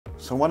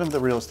So one of the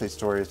real estate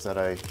stories that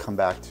I come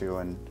back to,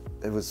 and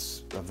it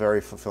was a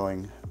very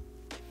fulfilling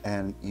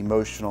and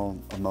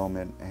emotional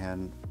moment,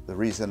 and the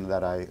reason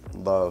that I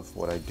love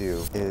what I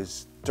do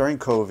is during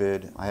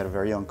COVID, I had a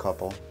very young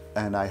couple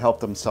and I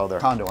helped them sell their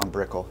condo on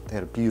Brickell. They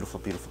had a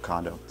beautiful, beautiful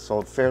condo,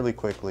 sold fairly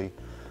quickly,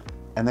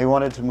 and they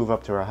wanted to move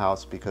up to our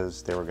house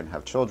because they were going to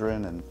have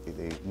children and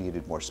they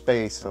needed more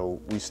space. So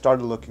we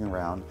started looking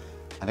around.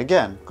 And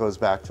again, goes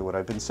back to what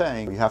I've been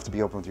saying, you have to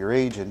be open with your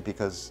agent,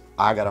 because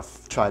I gotta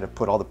try to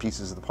put all the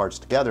pieces of the parts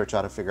together,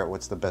 try to figure out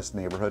what's the best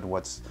neighborhood,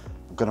 what's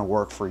gonna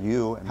work for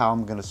you, and how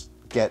I'm gonna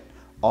get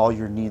all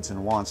your needs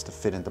and wants to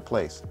fit into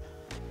place.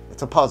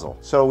 It's a puzzle.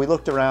 So we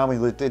looked around,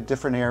 we did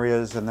different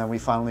areas, and then we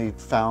finally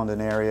found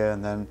an area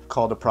and then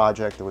called a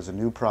project. There was a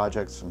new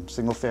project, some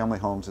single family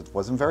homes. It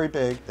wasn't very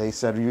big. They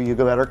said, you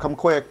better come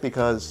quick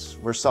because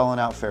we're selling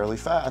out fairly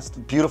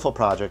fast. Beautiful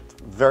project,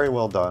 very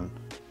well done.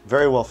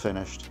 Very well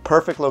finished,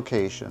 perfect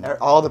location.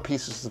 All the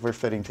pieces were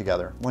fitting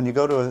together. When you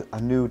go to a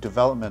new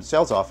development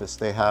sales office,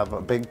 they have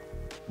a big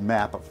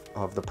map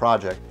of the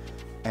project,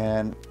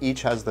 and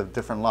each has the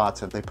different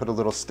lots, and they put a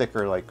little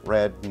sticker like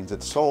red means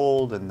it's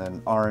sold, and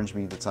then orange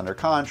means it's under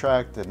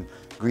contract, and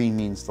green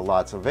means the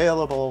lot's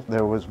available.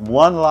 There was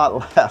one lot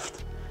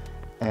left,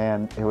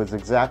 and it was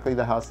exactly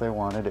the house they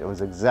wanted. It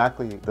was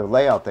exactly the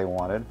layout they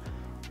wanted,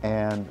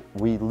 and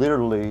we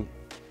literally,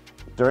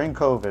 during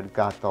COVID,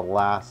 got the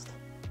last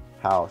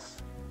house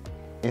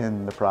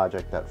in the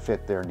project that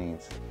fit their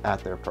needs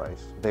at their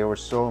price. They were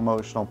so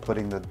emotional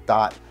putting the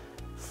dot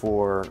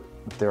for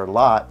their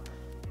lot,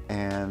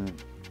 and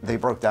they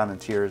broke down in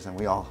tears, and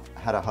we all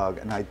had a hug,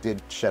 and I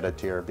did shed a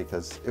tear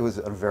because it was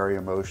a very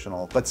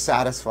emotional but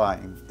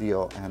satisfying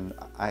deal, and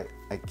I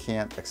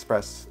can't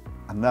express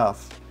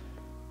enough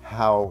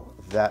how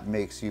that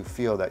makes you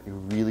feel, that you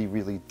really,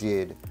 really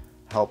did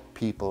help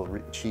people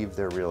achieve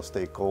their real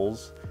estate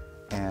goals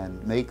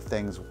and make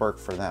things work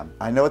for them.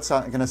 I know it's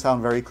gonna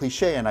sound very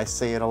cliche, and I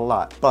say it a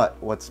lot,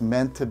 but what's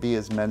meant to be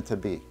is meant to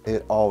be.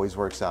 It always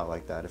works out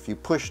like that. If you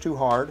push too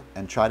hard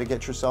and try to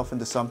get yourself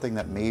into something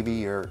that maybe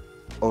you're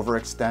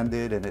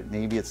overextended and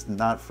maybe it's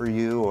not for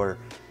you, or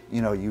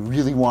you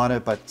really want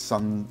it but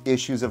some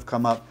issues have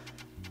come up,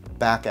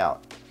 back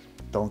out.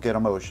 Don't get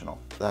emotional.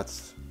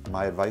 That's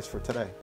my advice for today.